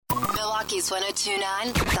Rockies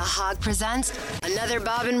 102.9, The Hog presents another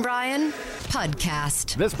Bob and Brian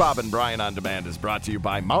podcast. This Bob and Brian On Demand is brought to you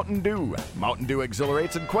by Mountain Dew. Mountain Dew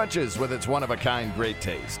exhilarates and quenches with its one-of-a-kind great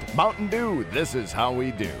taste. Mountain Dew, this is how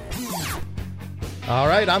we do. All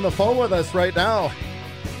right, on the phone with us right now,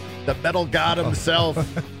 the metal god himself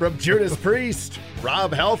from Judas Priest,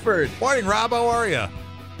 Rob Halford. Morning, Rob. How are you?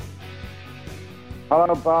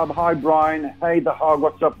 Hello, Bob. Hi, Brian. Hey, the Hog.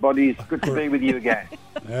 What's up, buddies? Good to be with you again.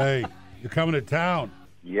 Hey, you're coming to town.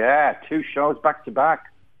 Yeah, 2 shows back to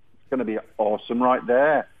back. It's going to be awesome right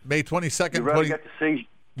there. May 22nd, You really get to see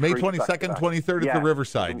May Priest 22nd, back to back. 23rd at the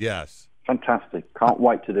Riverside. Yes. Fantastic. Can't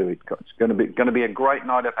wait to do it. It's going to be a great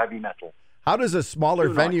night of heavy metal. How does a smaller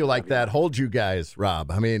venue like that hold you guys,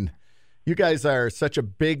 Rob? I mean, you guys are such a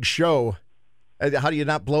big show. How do you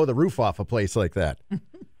not blow the roof off a place like that?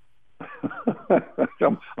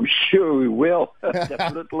 I'm sure we will.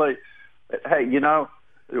 Definitely. Hey, you know,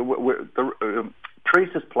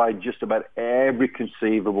 Priest has played just about every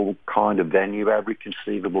conceivable kind of venue, every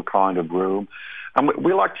conceivable kind of room, and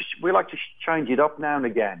we like to change it up now and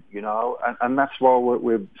again, you know, and that's why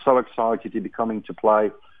we're so excited to be coming to play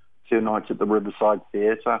 2 nights at the Riverside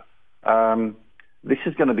Theatre. This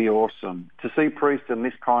is going to be awesome to see Priest in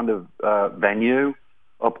this kind of venue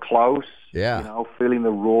up close. Yeah, you know, feeling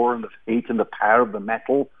the roar and the heat and the power of the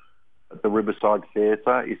metal at the Riverside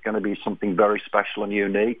Theatre is going to be something very special and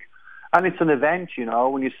unique. And it's an event, you know,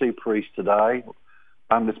 when you see Priest today,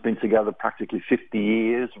 band that's been together practically 50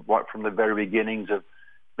 years, right from the very beginnings of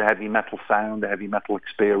the heavy metal sound, the heavy metal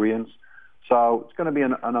experience. So it's going to be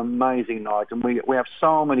an amazing night. And we have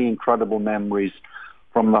so many incredible memories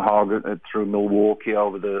from the Hog through Milwaukee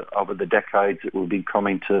over the decades that we've been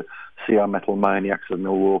coming to see our metal maniacs of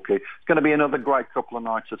Milwaukee. It's going to be another great couple of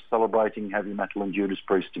nights of celebrating heavy metal and Judas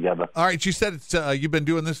Priest together. All right, you said you've been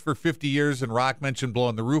doing this for 50 years, and Rock mentioned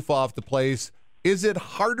blowing the roof off the place. Is it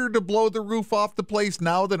harder to blow the roof off the place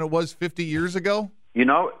now than it was 50 years ago? You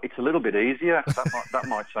know, it's a little bit easier. That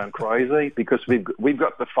might sound crazy because we've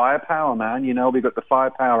got the Firepower, man. You know, we've got the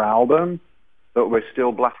Firepower album that we're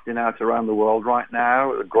still blasting out around the world right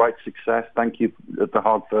now. A great success. Thank you at the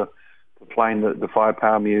Hog for playing the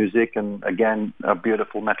Firepower music, and again, a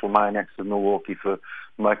beautiful Metal Maniacs of Milwaukee for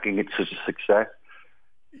making it such a success.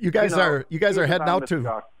 You guys are heading out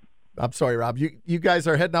to. I'm sorry, Rob. You guys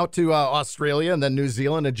are heading out to Australia and then New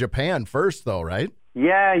Zealand and Japan first, though, right?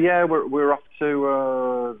 Yeah. We're off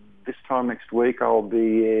to this time next week. I'll be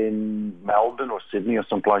in Melbourne or Sydney or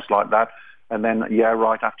someplace like that. And then,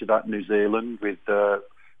 right after that, New Zealand with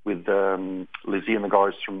Lizzie and the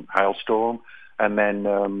guys from Hailstorm. And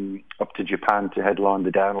then up to Japan to headline the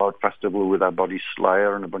Download Festival with our buddy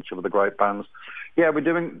Slayer and a bunch of other great bands. Yeah, we're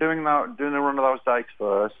doing a run of those dates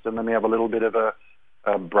first, and then we have a little bit of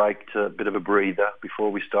a break, a bit of a breather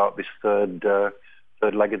before we start this third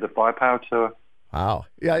leg of the Firepower tour. Wow.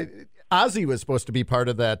 Yeah, Ozzy was supposed to be part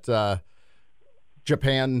of that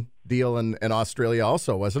Japan deal in Australia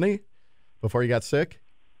also, wasn't he? Before he got sick?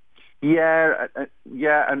 Yeah,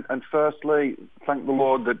 and firstly, thank the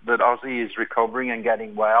Lord that Ozzy is recovering and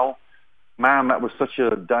getting well. Man, that was such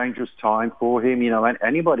a dangerous time for him. You know,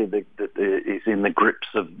 anybody that is in the grips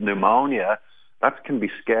of pneumonia, that can be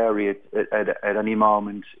scary at any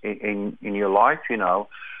moment in your life, you know.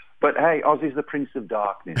 But hey, Ozzy's the Prince of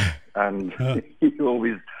Darkness, and he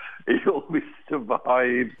always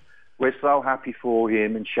survived. We're so happy for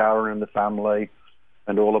him and Sharon and the family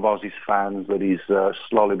and all of Ozzy's fans that he's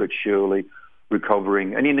slowly but surely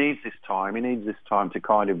recovering. And he needs this time. He needs this time to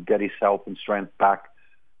kind of get his health and strength back.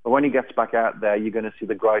 But when he gets back out there, you're going to see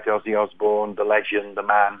the great Ozzy Osbourne, the legend, the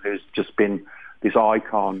man who's just been this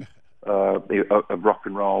icon of rock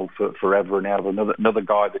and roll for forever and ever. Another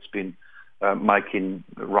guy that's been making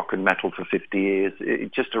rock and metal for 50 years.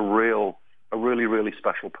 It's just a really, really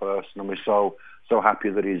special person. And we're so happy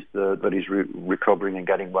that he's recovering and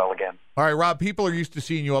getting well again. All right, Rob, people are used to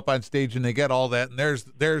seeing you up on stage and they get all that, and there's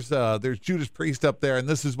Judas Priest up there and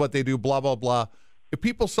this is what they do, blah, blah, blah. If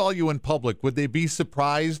people saw you in public, would they be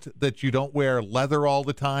surprised that you don't wear leather all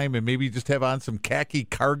the time and maybe just have on some khaki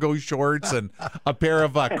cargo shorts and a pair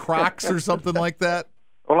of Crocs or something like that?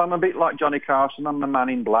 Well, I'm a bit like Johnny Carson. I'm the man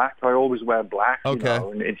in black. I always wear black, okay. You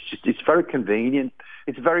know, and it's very convenient.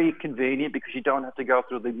 It's very convenient because you don't have to go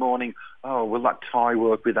through the morning, oh, will that tie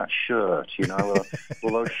work with that shirt, you know, or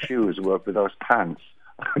will those shoes work with those pants?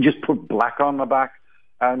 I just put black on my back,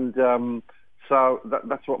 and so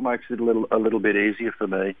that's what makes it a little bit easier for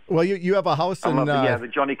me. Well, you have a house in... the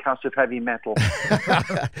Johnny Cash of heavy metal.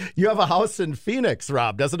 You have a house in Phoenix,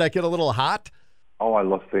 Rob. Doesn't that get a little hot? Oh, I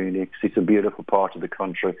love Phoenix. It's a beautiful part of the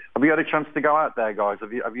country. Have you had a chance to go out there, guys?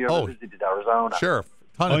 Have you ever visited Arizona? Sure.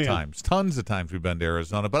 Tons of times we've been to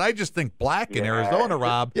Arizona. But I just think black in Yeah. Arizona,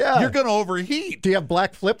 Rob, Yeah. you're going to overheat. Do you have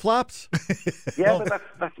black flip-flops? Yeah, but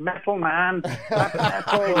that's metal, man. That's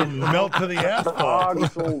metal. Melt to the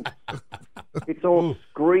asphalt. It's all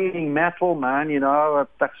screaming metal, man. You know,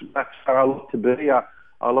 that's how I love to be. I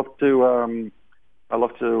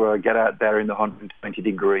love to get out there in the 120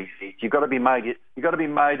 degree heat. You've got to be made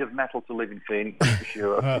of metal to live in Phoenix for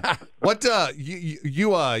sure. What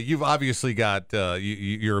you've obviously got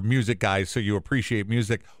you're a music guy, so you appreciate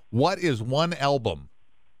music. What is one album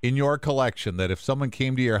in your collection that if someone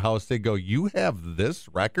came to your house, they go, "You have this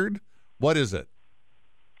record"? What is it?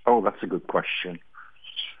 Oh, that's a good question.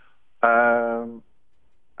 How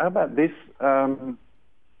about this?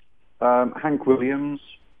 Hank Williams.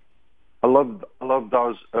 I love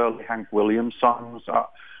those early Hank Williams songs.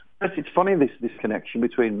 It's funny this connection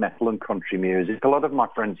between metal and country music. A lot of my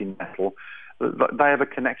friends in metal, they have a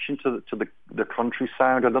connection to the country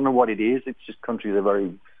sound. I don't know what it is. It's just country is a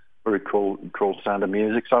very very cool sound of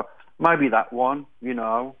music. So maybe that one, you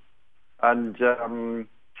know. And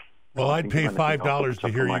well, I'd pay $5 to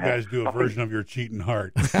hear you guys do a version of Your Cheating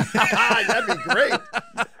Heart. That'd be great.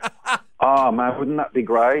 Oh man, wouldn't that be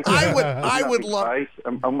great? I would love.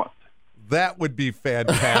 That would be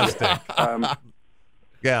fantastic.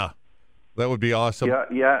 Yeah, that would be awesome.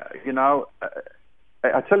 Yeah. You know,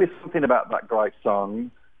 I tell you something about that great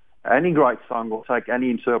song. Any great song will take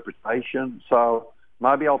any interpretation. So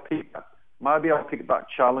maybe I'll pick that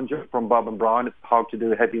Challenger from Bob and Brian. It's hard to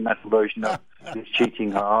do a heavy metal version of It's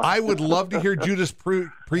Cheating Heart. I would love to hear Judas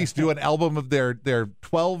Priest do an album of their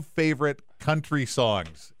 12 favorite country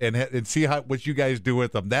songs and see what you guys do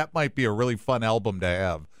with them. That might be a really fun album to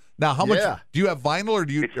have. Now, how much do you have vinyl, or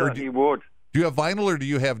do you? Would. Do you have vinyl, or do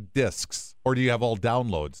you have discs, or do you have all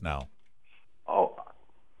downloads now? Oh,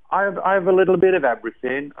 I have a little bit of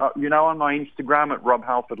everything. You know, on my Instagram at Rob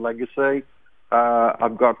Halford Legacy,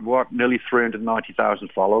 I've got nearly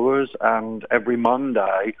 390,000 followers, and every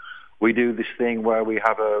Monday we do this thing where we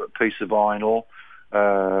have a piece of vinyl.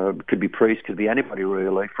 Could be Priest, could be anybody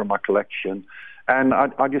really from my collection. And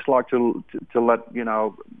I just like to let, you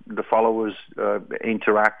know, the followers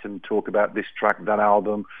interact and talk about this track, that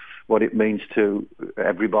album, what it means to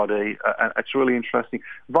everybody. It's really interesting.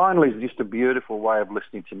 Vinyl is just a beautiful way of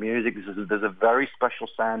listening to music. There's a very special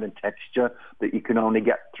sound and texture that you can only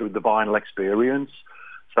get through the vinyl experience.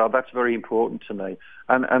 So that's very important to me.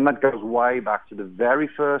 And that goes way back to the very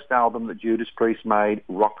first album that Judas Priest made,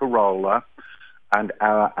 Rock-A-Roller. And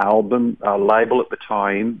our label at the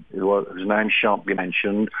time, whose name shan't be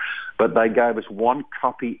mentioned, but they gave us one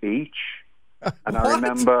copy each. And I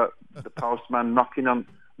remember the postman knocking on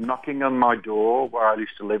my door where I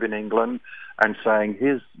used to live in England and saying,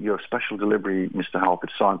 "Here's your special delivery, Mr.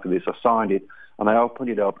 Halford, signed for this." I signed it, and I opened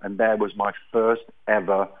it up, and there was my first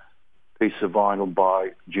ever piece of vinyl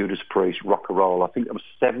by Judas Priest, Rock-A-Roll. I think it was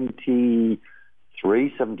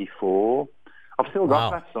 73, 74. I've still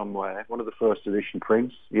got that somewhere. One of the first edition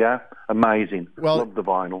prints. Yeah, amazing. Well, love the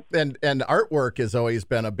vinyl. And artwork has always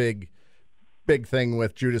been a big thing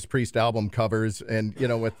with Judas Priest album covers, and you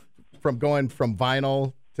know, going from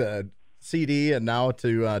vinyl to CD and now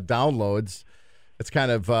to downloads, it's kind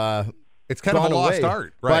of a lost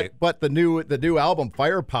art, right? But the new album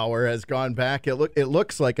Firepower has gone back. It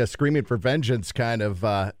looks like a Screaming for Vengeance kind of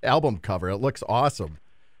album cover. It looks awesome.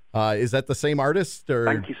 Is that the same artist? Or?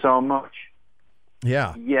 Thank you so much.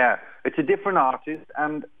 Yeah, it's a different artist,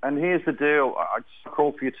 and here's the deal. I just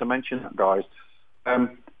called for you to mention that, guys.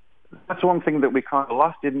 That's one thing that we kind of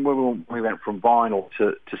lost, didn't we, when we went from vinyl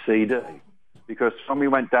to CD? Because when we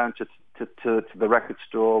went down to the record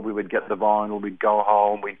store, we would get the vinyl, we'd go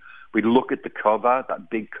home, we'd look at the cover,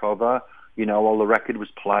 that big cover, you know, all the record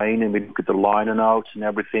was playing, and we'd look at the liner notes and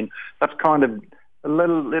everything. That's kind of a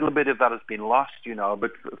little bit of that has been lost, you know.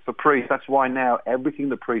 But for Priest, that's why now everything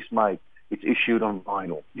that Priest makes, it's issued on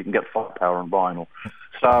vinyl. You can get Firepower on vinyl.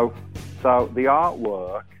 So the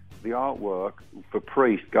artwork for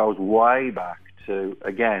Priest goes way back to,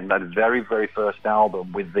 again, that very, very first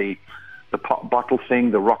album with the pop bottle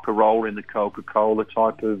thing, the Rock-A-Roll in the Coca-Cola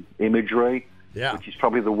type of imagery, which is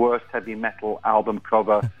probably the worst heavy metal album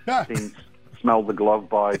cover since Smell the Glove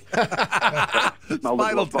by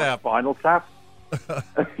Spinal Tap.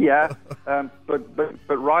 Yeah, but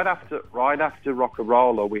right after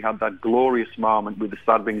Rock-A-Roller, we had that glorious moment with the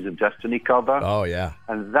Sad Rings of Destiny cover. Oh yeah,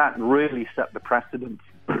 and that really set the precedent.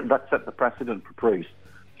 That set the precedent for Priest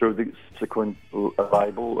through the subsequent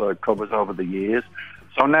label covers over the years.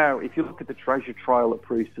 So now, if you look at the treasure trail that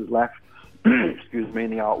Priest has left, excuse me, in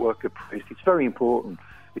the artwork of Priest, it's very important.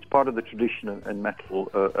 it's part of the tradition and metal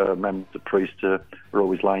members of Priest are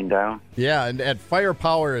always lying down. Yeah, and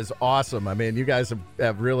firepower is awesome. I mean, you guys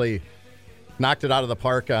have really knocked it out of the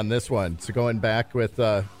park on this one. So going back with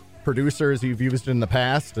producers you've used in the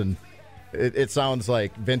past, and it sounds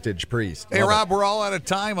like vintage Priest. Hey, Rob, we're all out of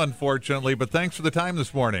time, unfortunately, but thanks for the time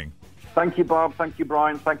this morning. Thank you, Bob. Thank you,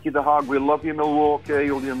 Brian. Thank you, The Hog. We love you, Milwaukee.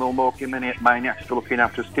 You'll be the Milwaukee Maniacs for looking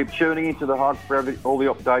after us. Keep tuning into The Hog for all the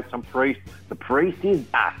updates on Priest. The Priest is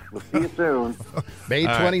back. We'll see you soon. May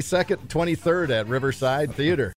 22nd, 23rd at Riverside Theater.